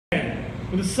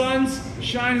when the sun's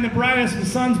shining the brightest, the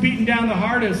sun's beating down the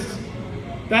hardest,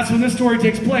 that's when this story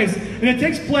takes place. And it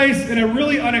takes place in a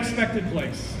really unexpected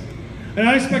place, an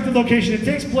unexpected location. It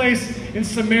takes place in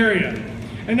Samaria.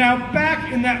 And now,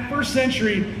 back in that first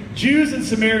century, Jews and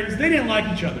Samaritans, they didn't like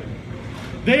each other.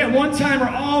 They at one time were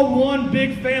all one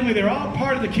big family. They were all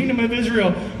part of the kingdom of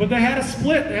Israel, but they had a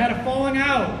split. They had a falling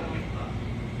out.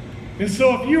 And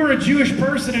so if you were a Jewish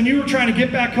person and you were trying to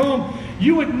get back home,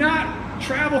 you would not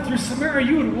travel through Samaria.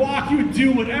 You would walk, you would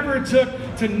do whatever it took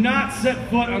to not set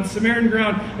foot on Samaritan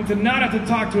ground and to not have to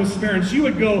talk to a Samaritan. So you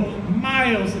would go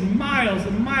miles and miles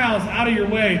and miles out of your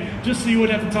way just so you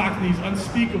wouldn't have to talk to these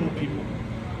unspeakable people.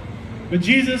 But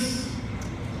Jesus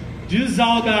is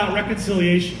all about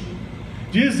reconciliation.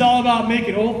 Jesus is all about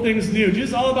making old things new. Jesus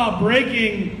is all about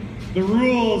breaking the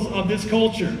rules of this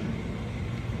culture.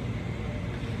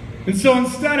 And so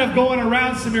instead of going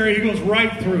around Samaria, he goes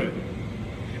right through it.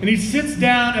 And he sits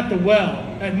down at the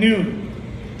well at noon.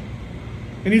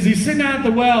 And as he's sitting down at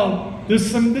the well,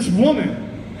 there's this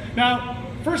woman. Now,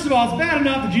 first of all, it's bad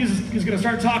enough that Jesus is going to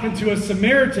start talking to a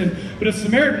Samaritan, but a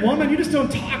Samaritan woman, you just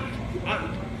don't talk.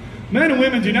 Men and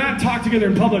women do not talk together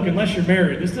in public unless you're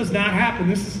married. This does not happen.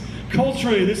 This is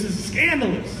culturally, this is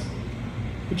scandalous.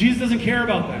 But Jesus doesn't care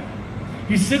about that.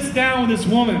 He sits down with this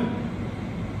woman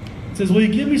and says, will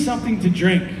you give me something to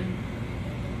drink?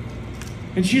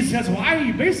 And she says, why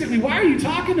are you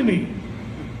talking to me?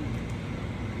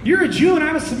 You're a Jew and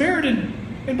I'm a Samaritan.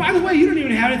 And by the way, you don't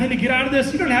even have anything to get out of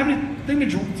this. You don't have anything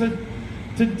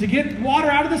to get water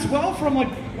out of this well from. Like,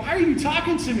 why are you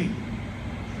talking to me?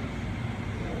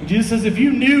 And Jesus says, if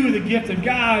you knew the gift of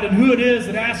God and who it is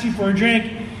that asks you for a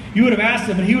drink, you would have asked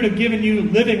him and he would have given you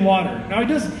living water. Now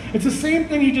it's the same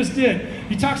thing he just did.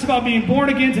 He talks about being born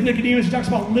again to Nicodemus. He talks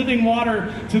about living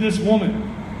water to this woman.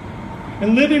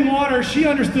 And living water, she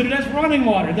understood it as running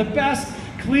water. The best,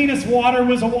 cleanest water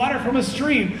was a water from a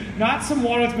stream, not some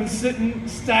water that's been sitting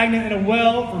stagnant in a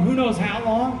well for who knows how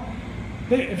long.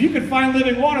 If you could find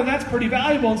living water, that's pretty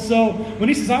valuable. And so when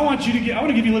he says, I want to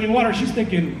give you living water, she's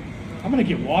thinking, I'm going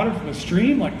to get water from a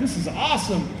stream? Like, this is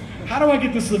awesome. How do I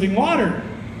get this living water?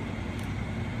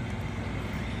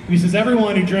 And he says,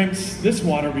 everyone who drinks this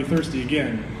water will be thirsty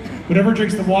again. Whoever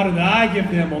drinks the water that I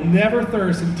give them will never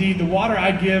thirst. Indeed, the water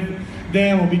I give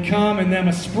them will become in them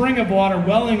a spring of water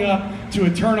welling up to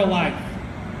eternal life.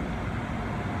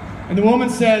 And the woman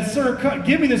says, sir,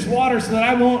 give me this water so that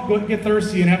I won't get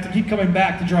thirsty and have to keep coming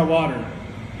back to draw water.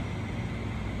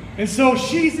 And so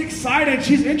she's excited,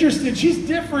 she's interested, she's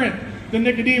different than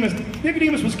Nicodemus.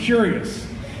 Nicodemus was curious.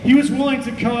 He was willing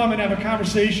to come and have a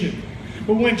conversation.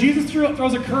 But when Jesus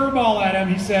throws a curveball at him,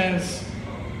 he says,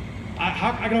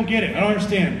 I don't get it, I don't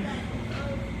understand.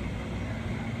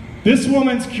 This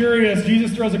woman's curious.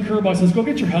 Jesus throws a curveball, says, go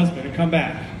get your husband and come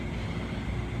back.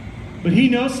 But he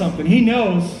knows something. He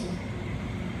knows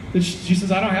that she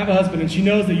says, I don't have a husband. And she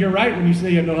knows that you're right when you say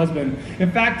you have no husband.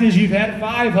 In fact is, you've had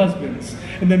 5 husbands.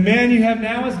 And the man you have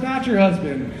now is not your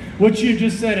husband. What you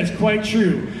just said is quite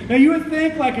true. Now you would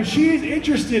think, like, if she's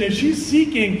interested, if she's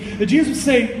seeking, that Jesus would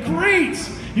say, great,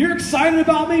 you're excited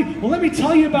about me? Well, let me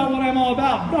tell you about what I'm all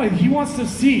about. No, he wants to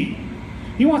see.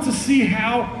 He wants to see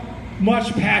how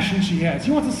much passion she has.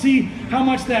 He wants to see how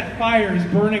much that fire is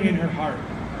burning in her heart.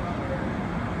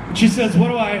 And she says, what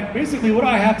do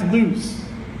I have to lose?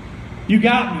 You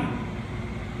got me.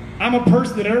 I'm a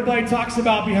person that everybody talks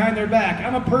about behind their back.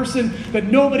 I'm a person that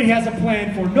nobody has a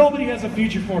plan for, nobody has a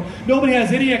future for, nobody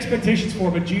has any expectations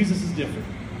for, but Jesus is different.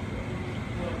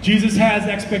 Jesus has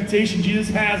expectation.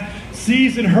 Jesus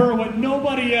sees in her what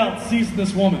nobody else sees in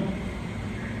this woman.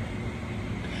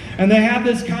 And they have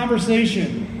this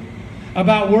conversation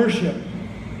about worship.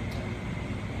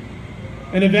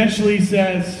 And eventually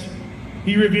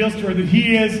he reveals to her that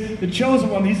he is the chosen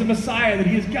one, he's the Messiah, that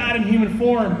he is God in human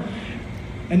form.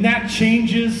 And that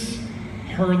changes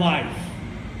her life.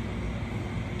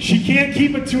 She can't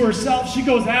keep it to herself. She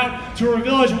goes out to her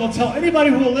village and will tell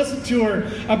anybody who will listen to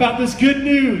her about this good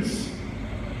news.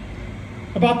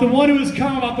 About the one who has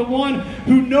come, about the one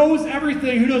who knows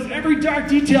everything, who knows every dark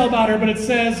detail about her. But it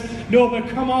says, no, but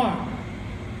come on.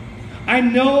 I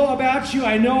know about you.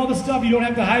 I know all the stuff you don't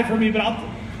have to hide from me, but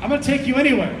I'm going to take you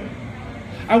anyway.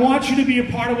 I want you to be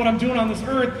a part of what I'm doing on this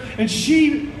earth. And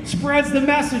she spreads the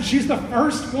message. She's the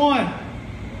first one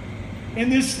in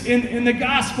the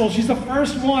gospel. She's the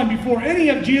first one before any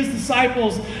of Jesus'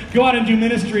 disciples go out and do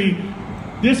ministry.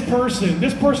 This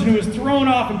person who was thrown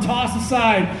off and tossed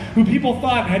aside, who people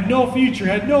thought had no future,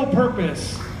 had no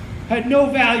purpose, had no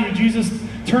value, Jesus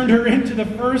turned her into the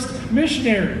first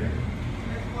missionary.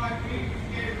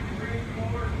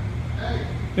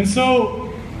 And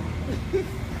so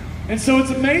it's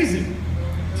amazing.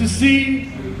 to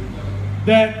see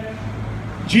that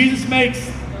Jesus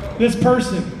makes this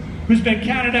person who's been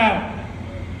counted out,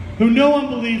 who no one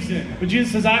believes in. But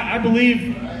Jesus says, I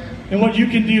believe in what you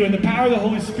can do, and the power of the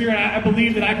Holy Spirit. I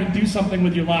believe that I can do something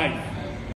with your life.